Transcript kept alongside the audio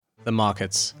The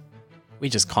markets. We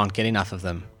just can't get enough of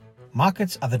them.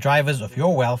 Markets are the drivers of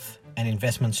your wealth and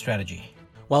investment strategy.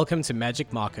 Welcome to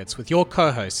Magic Markets with your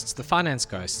co-hosts, the Finance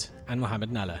Ghost and Mohammed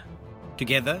Nalla.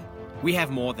 Together, we have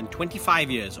more than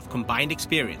 25 years of combined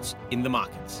experience in the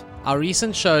markets. Our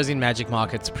recent shows in Magic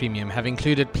Markets Premium have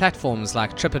included platforms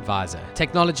like TripAdvisor,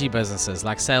 technology businesses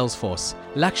like Salesforce,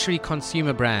 luxury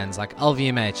consumer brands like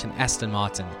LVMH and Aston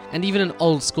Martin, and even an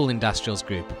old school industrials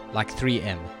group like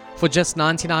 3M. For just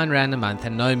 99 Rand a month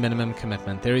and no minimum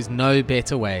commitment, there is no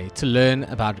better way to learn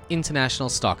about international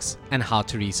stocks and how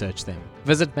to research them.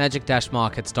 Visit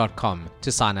magic-markets.com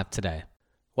to sign up today.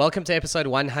 Welcome to episode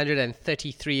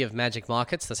 133 of Magic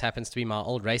Markets. This happens to be my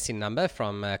old racing number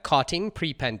from karting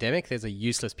pre-pandemic. There's a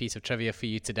useless piece of trivia for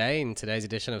you today in today's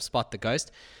edition of Spot the Ghost.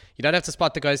 You don't have to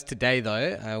spot the ghost today,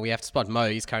 though. We have to spot Mo.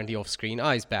 He's currently off screen.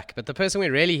 Oh, he's back. But the person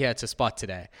we're really here to spot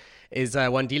today is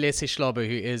Wandile Sihlobo,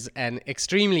 who is an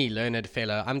extremely learned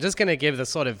fellow. I'm just going to give the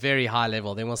sort of very high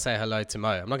level, then we'll say hello to Mo.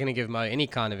 I'm not going to give Mo any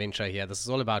kind of intro here. This is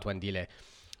all about Wandile.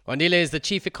 Wandile is the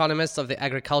chief economist of the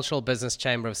Agricultural Business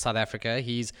Chamber of South Africa.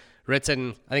 He's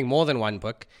written, I think, more than one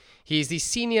book. He's the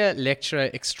senior lecturer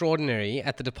extraordinary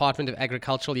at the Department of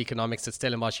Agricultural Economics at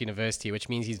Stellenbosch University, which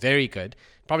means he's very good.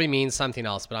 Probably means something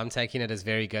else, but I'm taking it as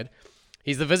very good.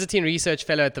 He's the visiting research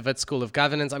fellow at the Wits School of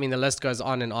Governance. I mean, the list goes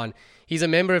on and on. He's a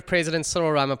member of President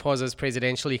Cyril Ramaphosa's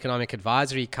Presidential Economic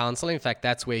Advisory Council. In fact,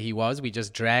 that's where he was. We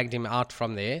just dragged him out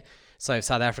from there. So if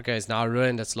South Africa is now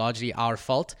ruined, it's largely our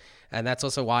fault. And that's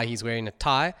also why he's wearing a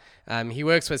tie. He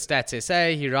works with Stats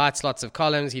SA. He writes lots of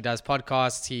columns. He does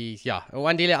podcasts.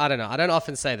 Wandile, I don't know. I don't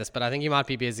often say this, but I think you might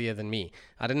be busier than me.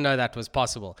 I didn't know that was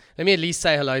possible. Let me at least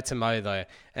say hello to Mo, though,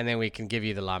 and then we can give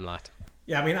you the limelight.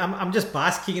 Yeah, I mean, I'm just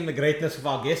basking in the greatness of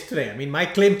our guest today. I mean, my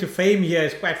claim to fame here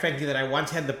is quite frankly that I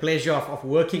once had the pleasure of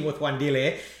working with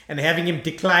Wandile and having him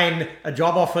decline a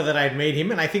job offer that I'd made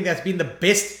him. And I think that's been the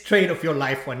best trade of your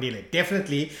life, Wandile.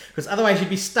 Definitely, because otherwise you'd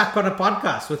be stuck on a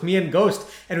podcast with me and Ghost.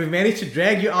 And we've managed to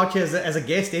drag you out here as a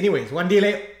guest anyways.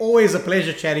 Wandile, always a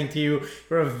pleasure chatting to you.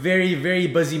 You're a very, very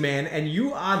busy man. And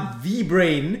you are the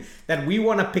brain that we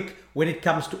want to pick when it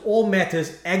comes to all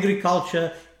matters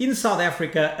agriculture in South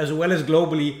Africa as well as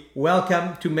globally.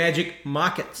 Welcome to Magic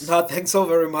Markets. No, thanks so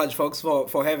very much, folks,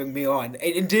 for having me on.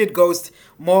 Indeed, Ghost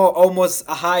Mo almost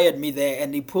hired me there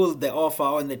and he pulled the offer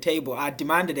on the table. I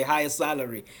demanded a higher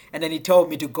salary and then he told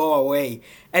me to go away.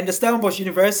 And the Stellenbosch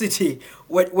University,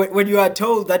 when you are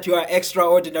told that you are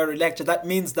extraordinary lecturer, that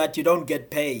means that you don't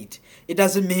get paid. It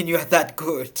doesn't mean you are that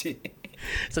good.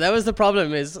 So that was the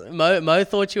problem, is Mo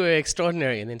thought you were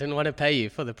extraordinary and then didn't want to pay you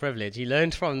for the privilege. He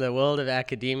learned from the world of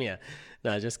academia.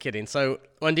 No, just kidding. So,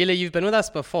 Wandile, you've been with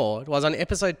us before. It was on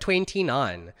episode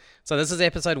 29. So this is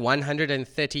episode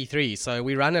 133. So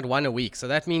we run it one a week. So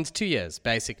that means 2 years,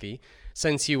 basically,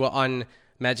 since you were on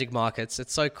Magic Markets.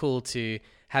 It's so cool to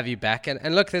have you back.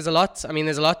 And look, there's a lot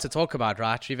to talk about,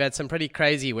 right? We've had some pretty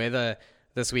crazy weather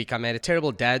this week. I made a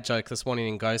terrible dad joke this morning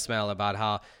in Ghost Mail about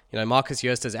how, Marcus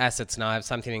Jooster's assets now have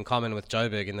something in common with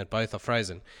Joburg in that both are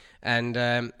frozen. And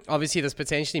obviously this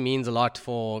potentially means a lot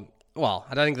for,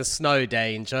 I don't think the snow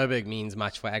day in Joburg means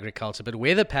much for agriculture, but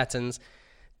weather patterns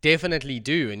definitely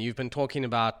do. And you've been talking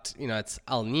about, it's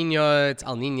El Nino, it's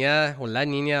El Niña or La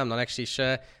Niña, I'm not actually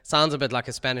sure. Sounds a bit like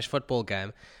a Spanish football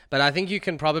game. But I think you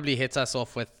can probably hit us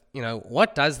off with,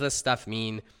 what does this stuff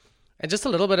mean? And just a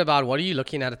little bit about what are you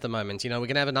looking at the moment? We're going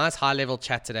to have a nice high-level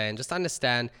chat today and just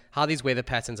understand how these weather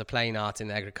patterns are playing out in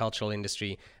the agricultural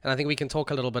industry. And I think we can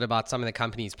talk a little bit about some of the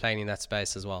companies playing in that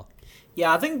space as well.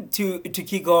 Yeah, I think to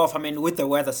kick off, with the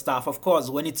weather stuff, of course,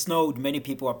 when it snowed, many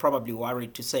people are probably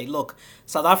worried to say, look,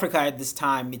 South Africa at this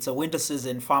time, it's a winter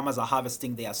season, farmers are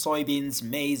harvesting their soybeans,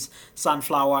 maize,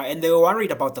 sunflower, and they were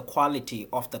worried about the quality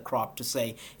of the crop to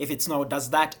say, if it snowed, does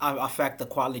that affect the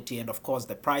quality and, of course,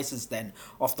 the prices then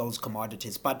of those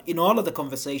commodities? But in all of the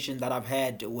conversation that I've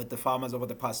had with the farmers over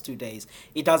the past 2 days,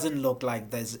 it doesn't look like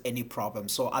there's any problem.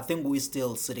 So I think we're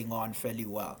still sitting on fairly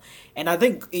well. And I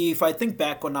think if I think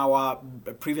back on our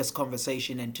previous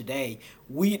conversation and today,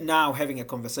 we now having a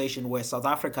conversation where South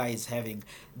Africa is having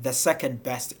the second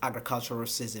best agricultural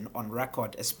season on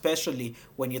record, especially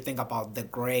when you think about the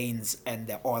grains and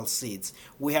the oil seeds.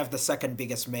 We have the second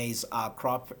biggest maize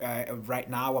crop right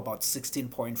now, about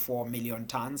 16.4 million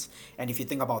tons. And if you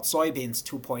think about soybeans,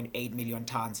 2.8 million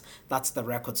tons, that's the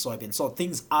record soybean. So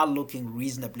things are looking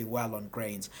reasonably well on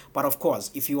grains. But of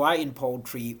course, if you are in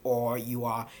poultry or you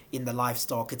are in the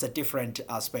livestock, it's a different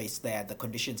space there. The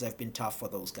conditions have been tough for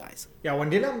those guys. Yeah,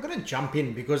 Wandile, I'm going to jump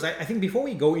in because I think before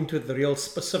we go into the real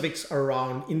specifics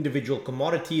around individual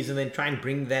commodities and then try and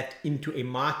bring that into a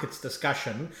markets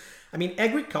discussion,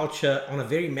 agriculture on a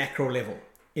very macro level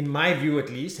in my view at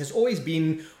least, has always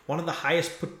been one of the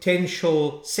highest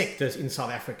potential sectors in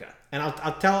South Africa. And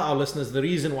I'll tell our listeners the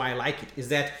reason why I like it is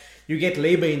that you get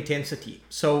labor intensity.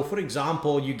 So, for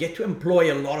example, you get to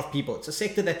employ a lot of people. It's a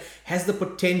sector that has the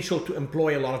potential to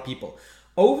employ a lot of people.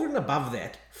 Over and above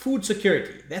that, food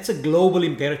security. That's a global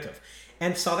imperative.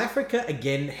 And South Africa,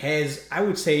 again, has, I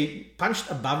would say, punched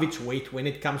above its weight when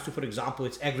it comes to, for example,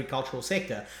 its agricultural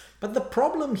sector. But the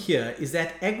problem here is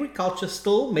that agriculture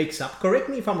still makes up, correct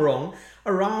me if I'm wrong,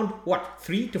 around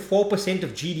 3 to 4%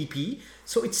 of GDP.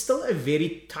 So it's still a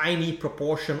very tiny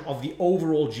proportion of the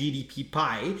overall GDP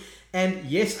pie. And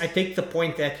yes, I take the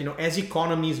point that, as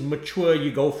economies mature,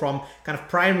 you go from kind of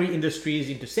primary industries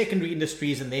into secondary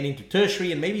industries and then into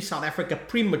tertiary, and maybe South Africa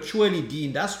prematurely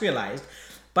deindustrialized.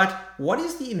 But what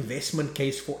is the investment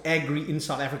case for agri in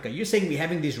South Africa? You're saying we're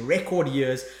having these record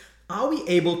years. Are we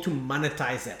able to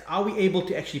monetize that? Are we able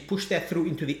to actually push that through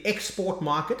into the export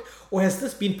market? Or has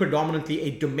this been predominantly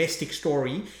a domestic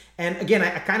story? And again,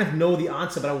 I kind of know the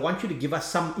answer, but I want you to give us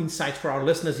some insights for our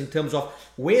listeners in terms of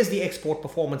where's the export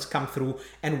performance come through,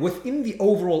 and within the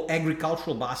overall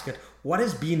agricultural basket, what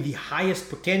has been the highest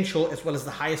potential as well as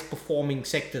the highest performing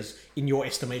sectors in your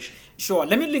estimation? Sure.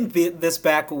 Let me link this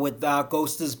back with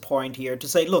Ghost's point here to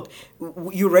say, look,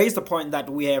 you raised the point that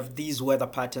we have these weather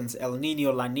patterns, El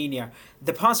Nino, La Nina.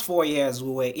 The past 4 years,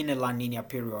 we were in a La Nina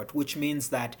period, which means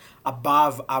that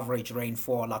above average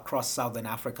rainfall across Southern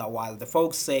Africa, while the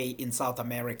folks say in South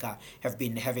America have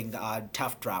been having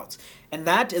tough droughts. And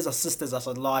that has assisted us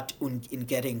a lot in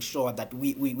getting sure that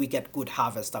we get good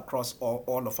harvest across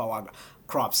all of our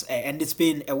crops. And it's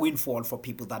been a windfall for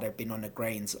people that have been on the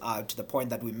grains to the point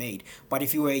that we made. But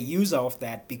if you were a user of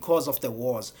that, because of the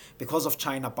wars, because of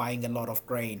China buying a lot of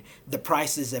grain, the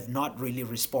prices have not really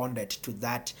responded to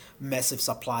that massive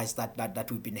supplies that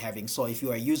we've been having. So if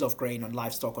you're a user of grain on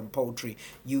livestock, on poultry,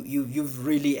 you've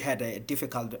really had a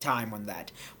difficult time on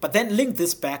that. But then link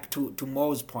this back to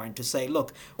Mo's point to say,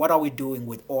 look, what are we doing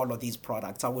with all of these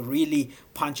products? Are we really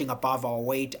punching above our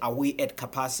weight? Are we at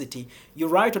capacity? You're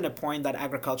right on the point that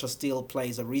agriculture still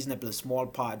plays a reasonably small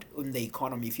part in the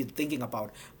economy if you're thinking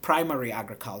about primary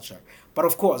agriculture. But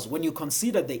of course, when you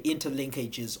consider the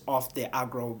interlinkages of the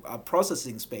agro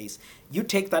processing space, you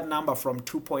take that number from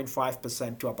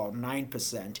 2.5% to about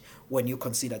 9% when you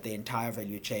consider the entire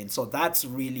value chain. So that's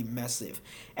really massive.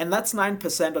 And that's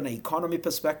 9% on an economy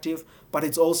perspective, but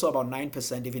it's also about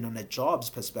 9% even on a jobs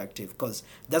perspective, because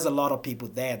there's a lot of people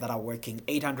there that are working,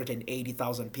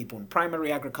 880,000 people in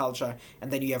primary agriculture,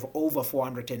 and then you have over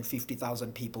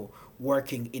 450,000 people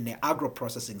working in the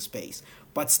agro-processing space.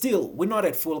 But still, we're not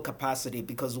at full capacity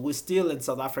because we still in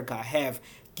South Africa have,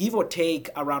 give or take,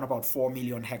 around about 4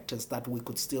 million hectares that we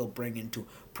could still bring into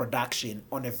production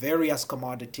on the various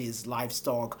commodities,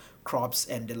 livestock, crops,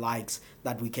 and the likes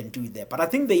that we can do there. But I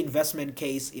think the investment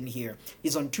case in here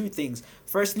is on two things.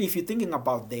 Firstly, if you're thinking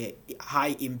about the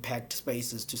high impact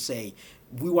spaces, to say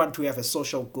we want to have a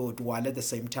social good while at the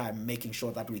same time making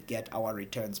sure that we get our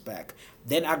returns back,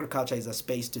 then agriculture is a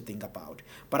space to think about.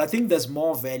 But I think there's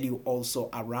more value also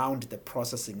around the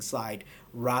processing side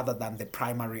rather than the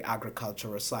primary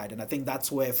agricultural side. And I think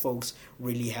that's where folks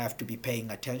really have to be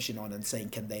paying attention on and saying,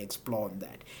 can they explore on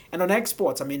that? And on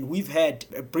exports, I mean, we've had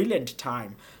a brilliant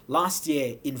time. Last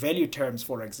year, in value terms,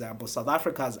 for example, South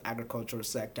Africa's agricultural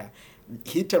sector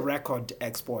hit a record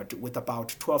export with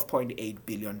about $12.8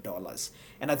 billion.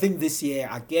 And I think this year,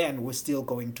 again, we're still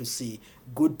going to see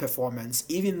good performance,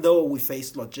 even though we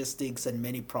face logistics and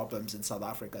many problems in South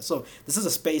Africa. So this is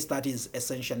a space that is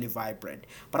essentially vibrant.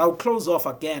 But I'll close off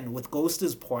again with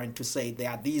Ghost's point to say there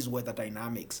are these weather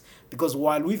dynamics, because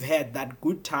while we've had that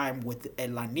good time with a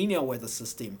La Nina weather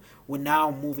system, we're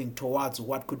now moving towards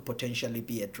what could potentially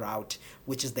be a drought,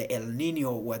 which is the El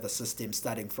Nino weather system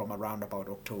starting from around about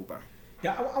October.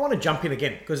 Yeah, I want to jump in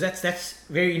again because that's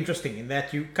very interesting in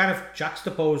that you kind of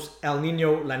juxtapose El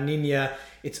Nino, La Nina,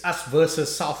 it's us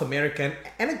versus South America.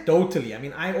 And anecdotally, I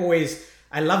mean,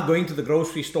 I love going to the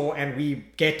grocery store and we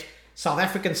get South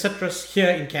African citrus here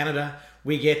in Canada.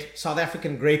 We get South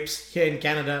African grapes here in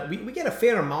Canada. We get a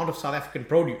fair amount of South African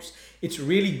produce. It's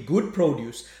really good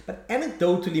produce. But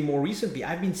anecdotally, more recently,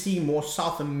 I've been seeing more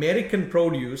South American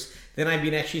produce than I've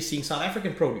been actually seeing South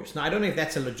African produce. Now, I don't know if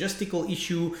that's a logistical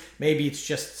issue. Maybe it's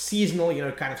just seasonal,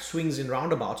 kind of swings in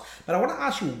roundabouts. But I want to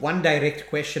ask you one direct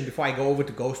question before I go over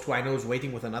to Ghost, who I know is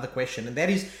waiting with another question. And that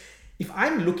is, if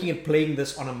I'm looking at playing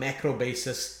this on a macro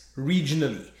basis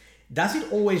regionally, Does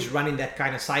it always run in that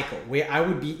kind of cycle where I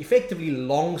would be effectively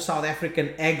long South African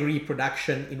agri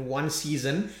production in one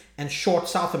season and short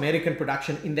South American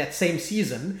production in that same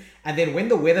season, and then when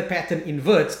the weather pattern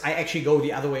inverts, I actually go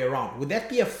the other way around? Would that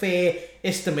be a fair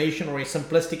estimation or a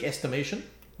simplistic estimation?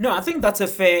 No, I think that's a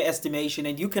fair estimation,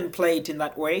 and you can play it in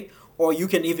that way, or you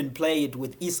can even play it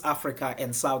with East Africa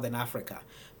and Southern Africa.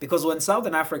 Because when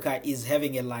Southern Africa is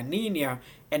having a La Nina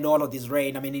and all of this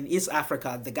rain, I mean, in East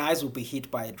Africa, the guys will be hit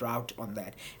by a drought on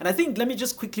that. And I think, let me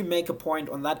just quickly make a point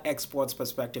on that exports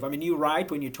perspective. I mean, you're right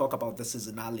when you talk about the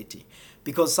seasonality,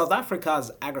 because South Africa's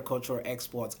agricultural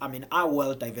exports, I mean, are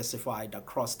well diversified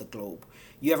across the globe.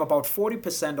 You have about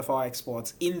 40% of our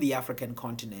exports in the African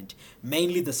continent,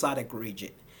 mainly the SADC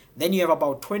region. Then you have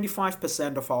about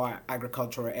 25% of our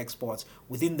agricultural exports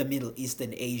within the Middle East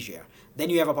and Asia. Then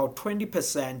you have about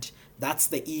 20%, that's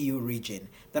the EU region.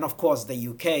 Then, of course, the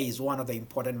UK is one of the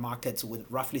important markets with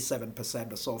roughly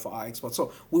 7% or so for our exports.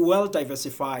 So we're well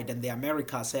diversified, and the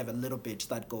Americas have a little bit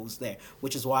that goes there,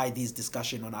 which is why this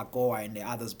discussion on AGOA and the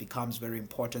others becomes very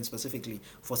important, specifically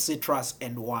for citrus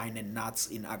and wine and nuts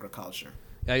in agriculture.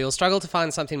 Yeah, you'll struggle to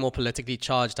find something more politically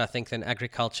charged, I think, than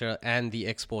agriculture and the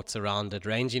exports around it,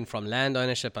 ranging from land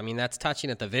ownership. I mean, that's touching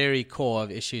at the very core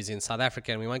of issues in South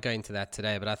Africa, and we won't go into that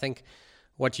today. But I think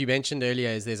what you mentioned earlier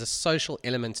is there's a social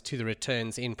element to the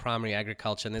returns in primary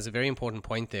agriculture, and there's a very important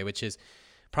point there, which is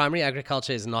primary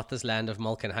agriculture is not this land of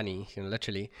milk and honey,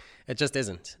 literally. It just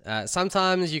isn't.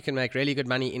 Sometimes you can make really good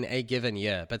money in a given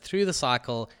year, but through the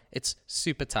cycle, it's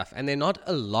super tough. And there are not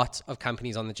a lot of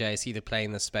companies on the JSE that play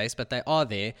in this space, but they are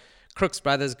there. Crooks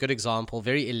Brothers, good example,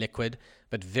 very illiquid,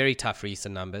 but very tough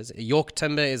recent numbers. York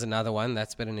Timber is another one.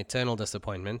 That's been an eternal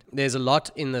disappointment. There's a lot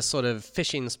in the sort of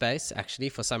fishing space, actually,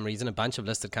 for some reason, a bunch of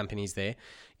listed companies there.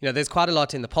 There's quite a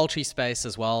lot in the poultry space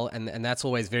as well, and that's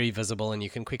always very visible, and you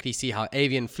can quickly see how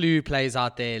avian flu plays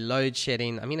out there, load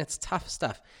shedding. I mean, it's tough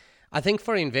stuff. I think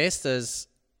for investors,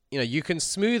 you can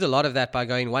smooth a lot of that by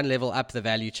going one level up the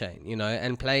value chain,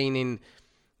 and playing in,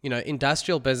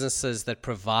 industrial businesses that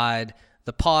provide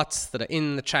the parts that are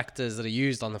in the tractors that are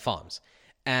used on the farms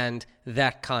and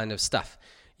that kind of stuff,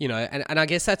 and I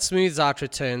guess that smooths out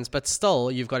returns, but still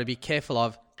you've got to be careful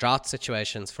of drought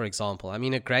situations, for example. I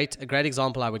mean, a great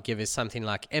example I would give is something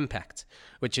like Impact,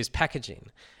 which is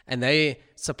packaging, and they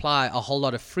supply a whole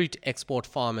lot of fruit export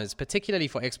farmers, particularly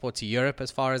for export to Europe,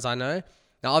 as far as I know.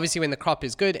 Now, obviously, when the crop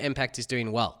is good, Impact is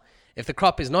doing well. If the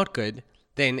crop is not good,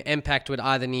 then Impact would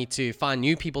either need to find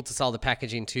new people to sell the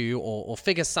packaging to or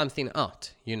figure something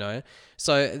out,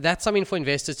 So that's something for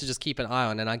investors to just keep an eye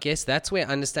on. And I guess that's where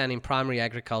understanding primary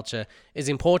agriculture is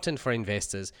important for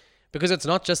investors, because it's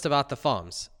not just about the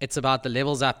farms. It's about the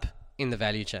levels up in the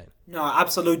value chain. No,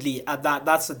 absolutely.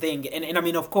 That's the thing. And I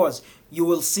mean, of course, you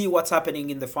will see what's happening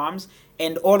in the farms,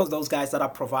 and all of those guys that are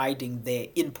providing their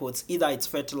inputs, either it's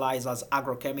fertilizers,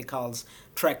 agrochemicals,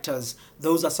 tractors,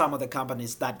 those are some of the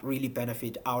companies that really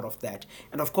benefit out of that.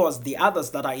 And of course, the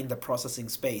others that are in the processing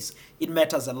space, it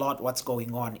matters a lot what's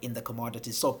going on in the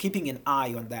commodities. So keeping an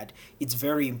eye on that, it's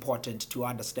very important to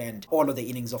understand all of the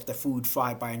innings of the food,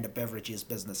 fiber, and the beverages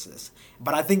businesses.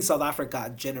 But I think South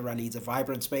Africa generally is a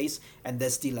vibrant space, and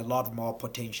there's still a lot more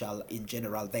potential in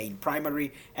general there in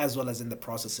primary as well as in the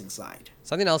processing side.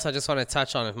 Something else I just want to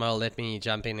touch on, if Mo let me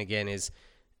jump in again, is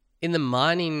in the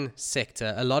mining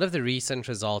sector, a lot of the recent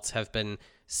results have been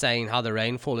saying how the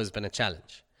rainfall has been a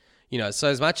challenge. So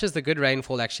as much as the good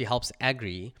rainfall actually helps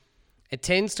agri, it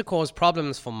tends to cause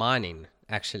problems for mining,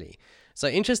 actually. So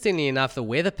interestingly enough, the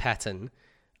weather pattern,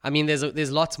 I mean,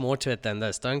 there's lots more to it than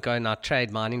this. Don't go now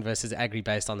trade mining versus agri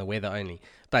based on the weather only.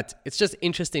 But it's just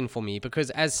interesting for me because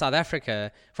as South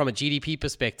Africa, from a GDP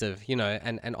perspective,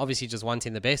 and obviously just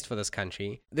wanting the best for this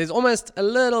country, there's almost a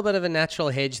little bit of a natural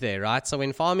hedge there, right? So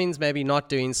when farming's maybe not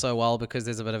doing so well because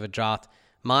there's a bit of a drought,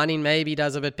 mining maybe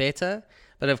does a bit better.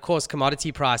 But of course,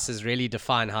 commodity prices really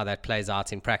define how that plays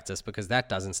out in practice because that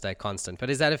doesn't stay constant. But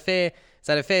is that a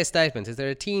fair statement? Is there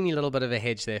a teeny little bit of a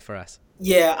hedge there for us?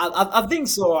 Yeah, I think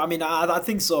so. I mean, I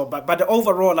think so. But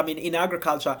overall, I mean, in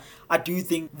agriculture, I do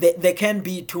think there can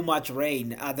be too much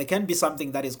rain. There can be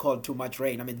something that is called too much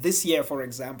rain. I mean, this year, for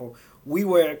example, we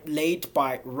were late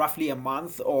by roughly a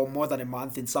month or more than a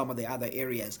month in some of the other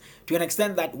areas, to an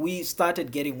extent that we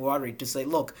started getting worried to say,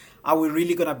 look, are we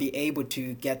really going to be able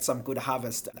to get some good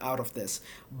harvest out of this?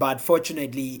 But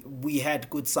fortunately, we had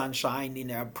good sunshine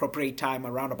in an appropriate time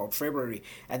around about February,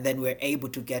 and then we were able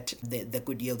to get the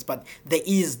good yields. But there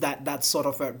is that sort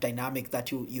of a dynamic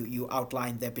that you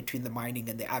outlined there between the mining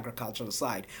and the agricultural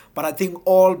side. But I think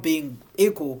all being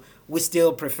equal, we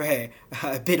still prefer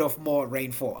a bit of more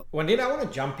rainfall. Wandile, I want to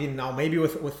jump in now, maybe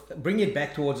with bring it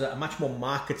back towards a much more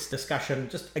markets discussion,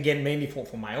 just again, mainly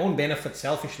for my own benefit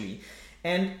selfishly.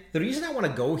 And the reason I want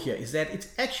to go here is that it's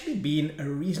actually been a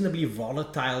reasonably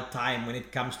volatile time when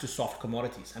it comes to soft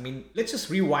commodities. I mean, let's just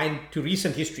rewind to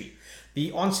recent history.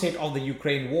 The onset of the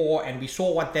Ukraine war, and we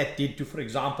saw what that did to, for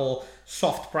example,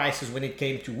 soft prices when it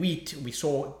came to wheat. We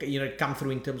saw, it come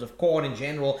through in terms of corn in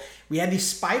general. We had these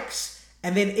spikes,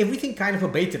 and then everything kind of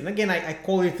abated. And again, I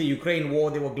call it the Ukraine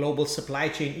war. There were global supply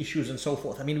chain issues and so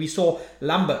forth. I mean, we saw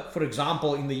lumber, for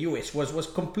example, in the US was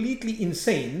completely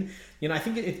insane. I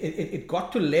think it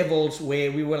got to levels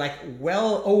where we were like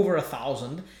well over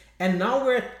 1,000, and now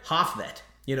we're at half that.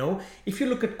 If you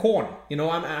look at corn,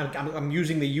 I'm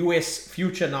using the US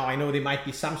future now. I know there might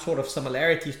be some sort of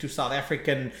similarities to South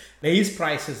African maize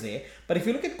prices there. But if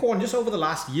you look at corn just over the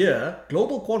last year,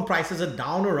 global corn prices are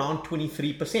down around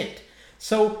 23%.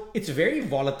 So it's very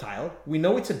volatile. We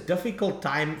know it's a difficult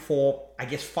time for, I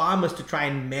guess, farmers to try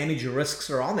and manage risks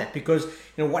around that, because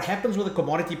what happens with the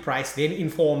commodity price then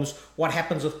informs what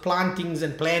happens with plantings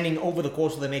and planning over the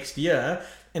course of the next year.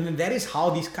 And then that is how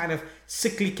these kind of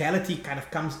cyclicality kind of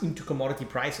comes into commodity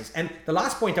prices. And the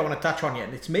last point I want to touch on here,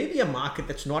 and it's maybe a market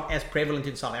that's not as prevalent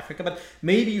in South Africa, but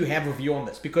maybe you have a view on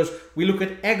this, because we look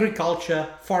at agriculture,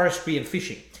 forestry, and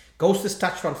fishing. Ghost has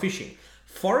touched on fishing.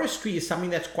 Forestry is something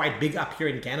that's quite big up here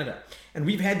in Canada. And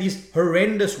we've had these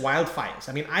horrendous wildfires.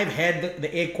 I mean, I've had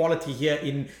the air quality here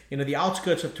in the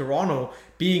outskirts of Toronto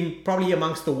being probably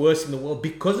amongst the worst in the world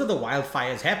because of the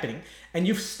wildfires happening. And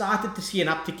you've started to see an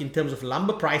uptick in terms of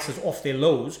lumber prices off their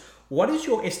lows. What is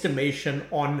your estimation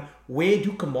on where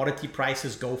do commodity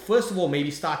prices go? First of all,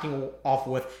 maybe starting off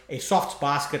with a soft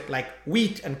basket like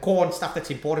wheat and corn, stuff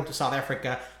that's important to South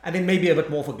Africa, and then maybe a bit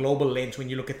more of a global lens when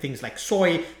you look at things like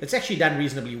soy, that's actually done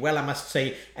reasonably well, I must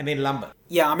say, and then lumber.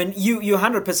 Yeah, I mean, you're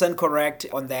 100% correct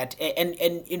on that. And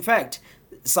in fact,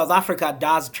 South Africa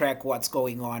does track what's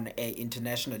going on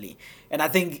internationally. And I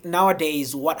think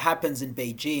nowadays what happens in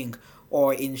Beijing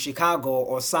or in Chicago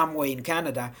or somewhere in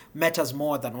Canada matters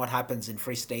more than what happens in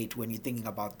Free State when you're thinking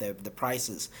about the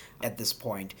prices at this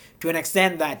point. To an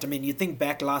extent that, I mean, you think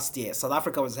back last year, South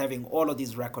Africa was having all of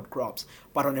these record crops,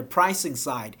 but on the pricing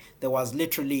side, there was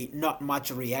literally not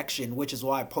much reaction, which is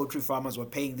why poultry farmers were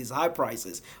paying these high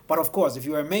prices. But of course, if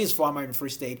you're a maize farmer in Free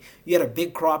State, you had a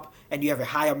big crop and you have a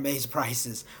higher maize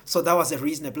prices. So that was a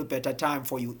reasonably better time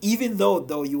for you, even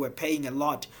though you were paying a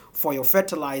lot for your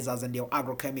fertilizers and your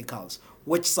agrochemicals,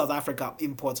 which South Africa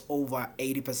imports over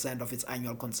 80% of its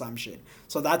annual consumption.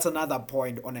 So that's another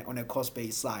point on a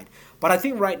cost-based side. But I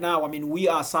think right now, I mean, we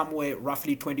are somewhere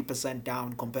roughly 20%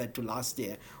 down compared to last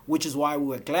year, which is why we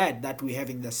were glad that we're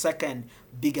having the second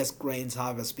biggest grains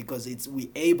harvest, because we're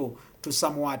able to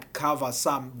somewhat cover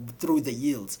some through the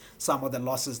yields, some of the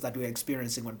losses that we're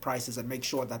experiencing on prices, and make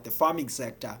sure that the farming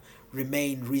sector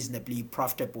remain reasonably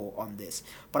profitable on this.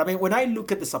 But I mean, when I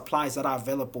look at the supplies that are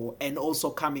available and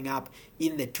also coming up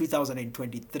in the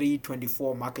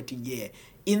 2023-24 marketing year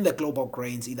in the global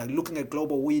grains, either looking at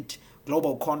global wheat,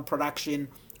 global corn production,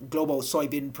 global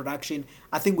soybean production,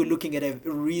 I think we're looking at a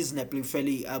reasonably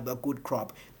fairly a good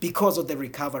crop because of the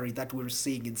recovery that we're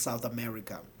seeing in South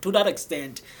America. To that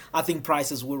extent, I think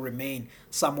prices will remain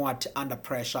somewhat under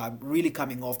pressure, really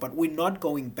coming off, but we're not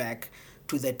going back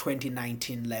to the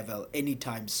 2019 level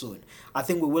anytime soon. I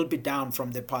think we will be down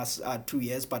from the past 2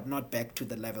 years, but not back to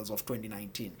the levels of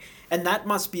 2019. And that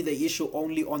must be the issue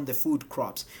only on the food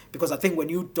crops, because I think when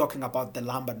you're talking about the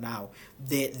lumber now,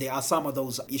 there are some of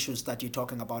those issues that you're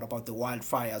talking about the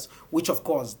wildfires, which of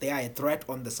course they are a threat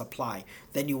on the supply.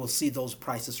 Then you will see those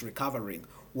prices recovering.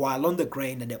 While on the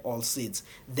grain and the oilseeds,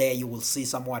 there you will see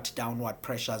somewhat downward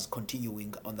pressures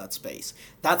continuing on that space.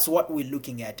 That's what we're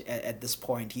looking at this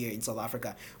point here in South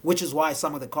Africa, which is why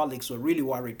some of the colleagues were really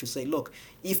worried to say, look,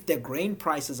 if the grain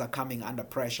prices are coming under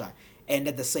pressure, and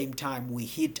at the same time we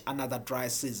hit another dry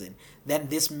season, then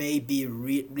this may be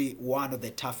really one of the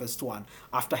toughest one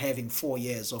after having 4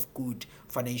 years of good,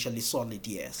 financially solid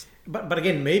years. But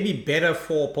again, maybe better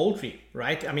for poultry,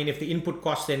 right? I mean, if the input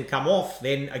costs then come off,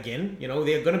 then again, there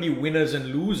are going to be winners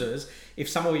and losers. If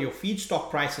some of your feedstock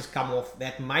prices come off,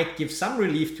 that might give some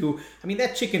relief to,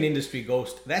 that chicken industry,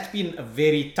 Ghost. That's been a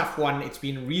very tough one. It's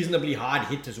been reasonably hard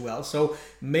hit as well. So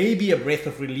maybe a breath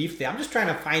of relief there. I'm just trying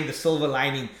to find the silver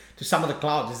lining to some of the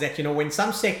clouds, is that, when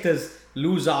some sectors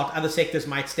lose out, other sectors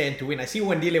might stand to win. I see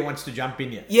Wandile wants to jump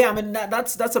in here. Yeah, I mean,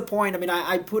 that's a point. I mean,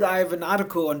 I have an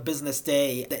article on Business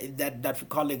Day that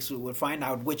colleagues will find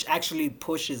out, which actually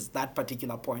pushes that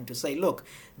particular point to say, look,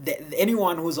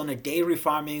 anyone who's on a dairy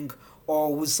farming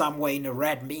or who's somewhere in a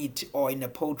red meat or in a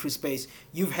poultry space,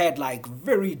 you've had like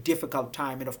very difficult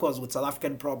time. And of course, with South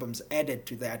African problems added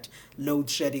to that, load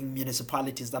shedding,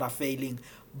 municipalities that are failing.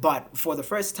 But for the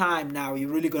first time now, you're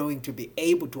really going to be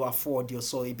able to afford your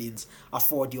soybeans,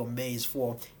 afford your maize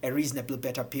for a reasonably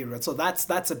better period. So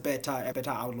that's a better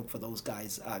outlook for those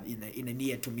guys in a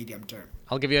near to medium term.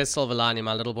 I'll give you a silver lining.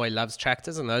 My little boy loves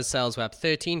tractors, and those sales were up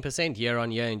 13% year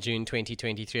on year in June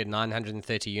 2023 at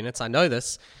 930 units. I know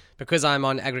this because I'm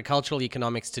on Agricultural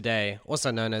Economics Today, also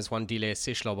known as Wandile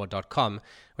Sihlobo.com,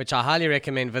 which I highly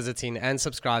recommend visiting and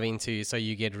subscribing to so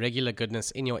you get regular goodness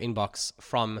in your inbox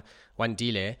from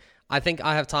Wandile. I think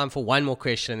I have time for one more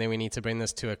question, and then we need to bring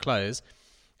this to a close.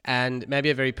 And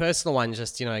maybe a very personal one,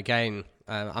 just, again,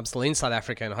 I'm still in South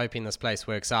Africa and hoping this place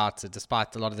works out,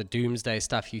 despite a lot of the doomsday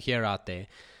stuff you hear out there.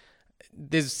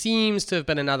 There seems to have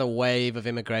been another wave of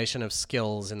immigration of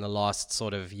skills in the last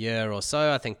sort of year or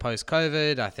so. I think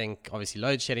post-COVID, I think obviously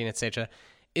load shedding, etc.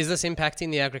 Is this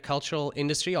impacting the agricultural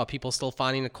industry? Are people still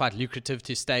finding it quite lucrative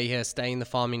to stay here, stay in the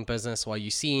farming business? Or are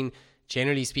you seeing,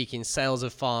 generally speaking, sales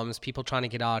of farms, people trying to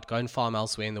get out, go and farm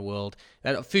elsewhere in the world?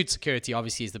 Food security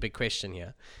obviously is the big question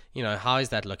here. How is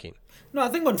that looking? No, I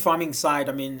think on farming side,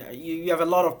 I mean, you have a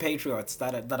lot of patriots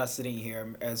that are sitting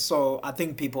here. So I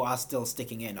think people are still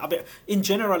sticking in. I mean, in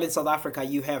general, in South Africa,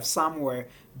 you have somewhere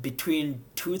between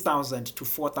 2,000 to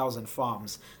 4,000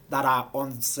 farms that are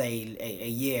on sale a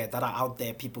year, that are out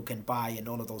there, people can buy and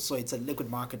all of those. So it's a liquid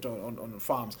market on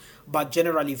farms. But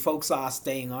generally, folks are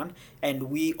staying on. And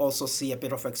we also see a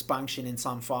bit of expansion in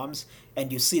some farms.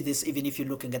 And you see this even if you're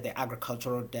looking at the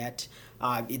agricultural debt.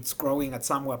 It's growing at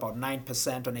somewhere about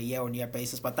 9% on a year-on-year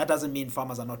basis, but that doesn't mean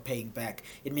farmers are not paying back.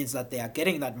 It means that they are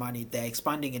getting that money, they're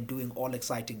expanding and doing all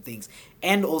exciting things,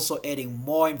 and also adding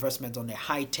more investment on the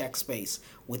high-tech space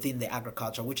within the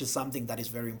agriculture, which is something that is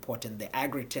very important. The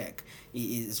agri-tech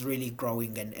is really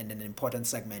growing and an important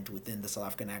segment within the South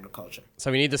African agriculture.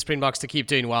 So we need the Springboks to keep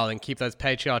doing well and keep those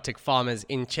patriotic farmers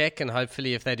in check, and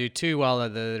hopefully if they do too well,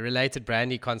 the related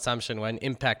brandy consumption won't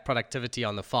impact productivity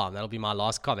on the farm. That'll be my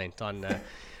last comment on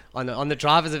the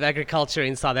drivers of agriculture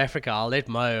in South Africa. I'll let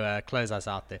Mo close us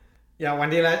out there. Yeah,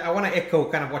 Wandile, I want to echo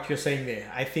kind of what you're saying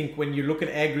there. I think when you look at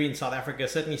agri in South Africa,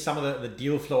 certainly some of the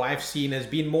deal flow I've seen has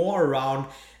been more around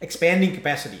expanding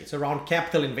capacity. It's around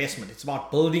capital investment. It's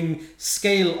about building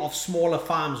scale of smaller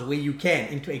farms where you can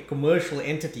into a commercial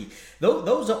entity.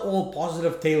 Those are all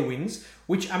positive tailwinds,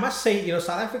 which I must say,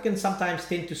 South Africans sometimes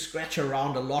tend to scratch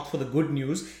around a lot for the good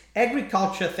news.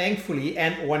 Agriculture, thankfully,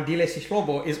 and Wandile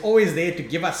Sihlobo is always there to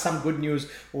give us some good news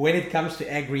when it comes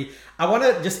to agri. I want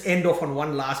to just end off on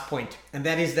one last point, and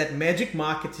that is that Magic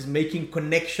Markets is making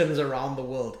connections around the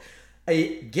world.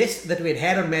 A guest that we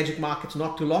had on Magic Markets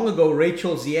not too long ago,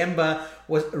 Rachel Ziemba,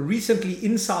 was recently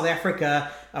in South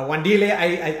Africa. Wandile,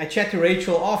 I chat to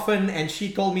Rachel often, and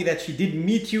she told me that she did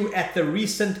meet you at the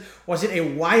recent, was it a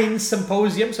wine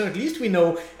symposium? So at least we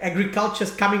know agriculture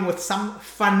is coming with some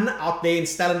fun out there in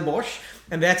Stellenbosch.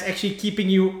 And that's actually keeping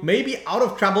you maybe out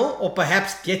of trouble or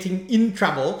perhaps getting in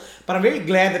trouble. But I'm very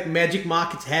glad that Magic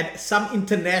Markets had some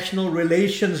international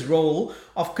relations role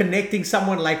of connecting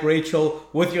someone like Rachel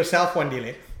with yourself,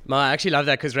 Wandile. I actually love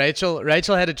that because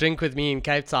Rachel had a drink with me in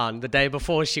Cape Town the day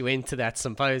before she went to that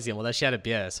symposium, although she had a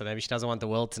beer, so maybe she doesn't want the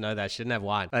world to know that. She didn't have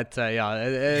wine. But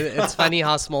it's funny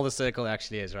how small the circle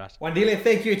actually is, right? Wandile,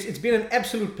 thank you. It's been an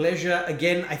absolute pleasure.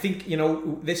 Again, I think,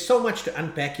 there's so much to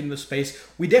unpack in this space.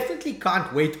 We definitely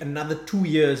can't wait another 2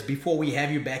 years before we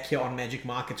have you back here on Magic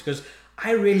Markets, because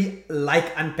I really like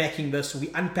unpacking this. We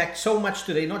unpacked so much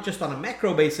today, not just on a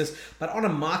macro basis, but on a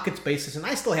markets basis. And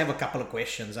I still have a couple of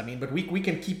questions. But we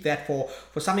can keep that for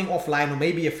something offline or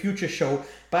maybe a future show.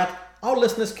 But our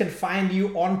listeners can find you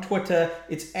on Twitter.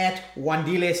 It's at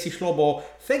Wandile Sihlobo.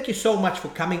 Thank you so much for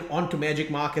coming on to Magic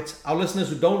Markets. Our listeners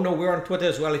who don't know, we're on Twitter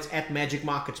as well. It's at Magic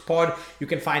Markets Pod. You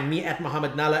can find me at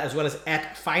Mohammed Nalla as well as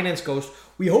at Finance Ghost.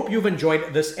 We hope you've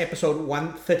enjoyed this episode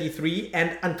 133.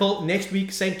 And until next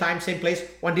week, same time, same place.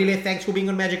 Wandile, thanks for being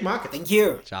on Magic Markets. Thank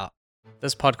you. Ciao.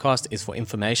 This podcast is for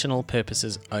informational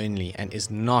purposes only and is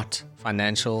not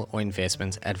financial or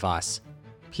investment advice.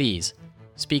 Please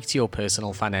speak to your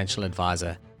personal financial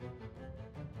advisor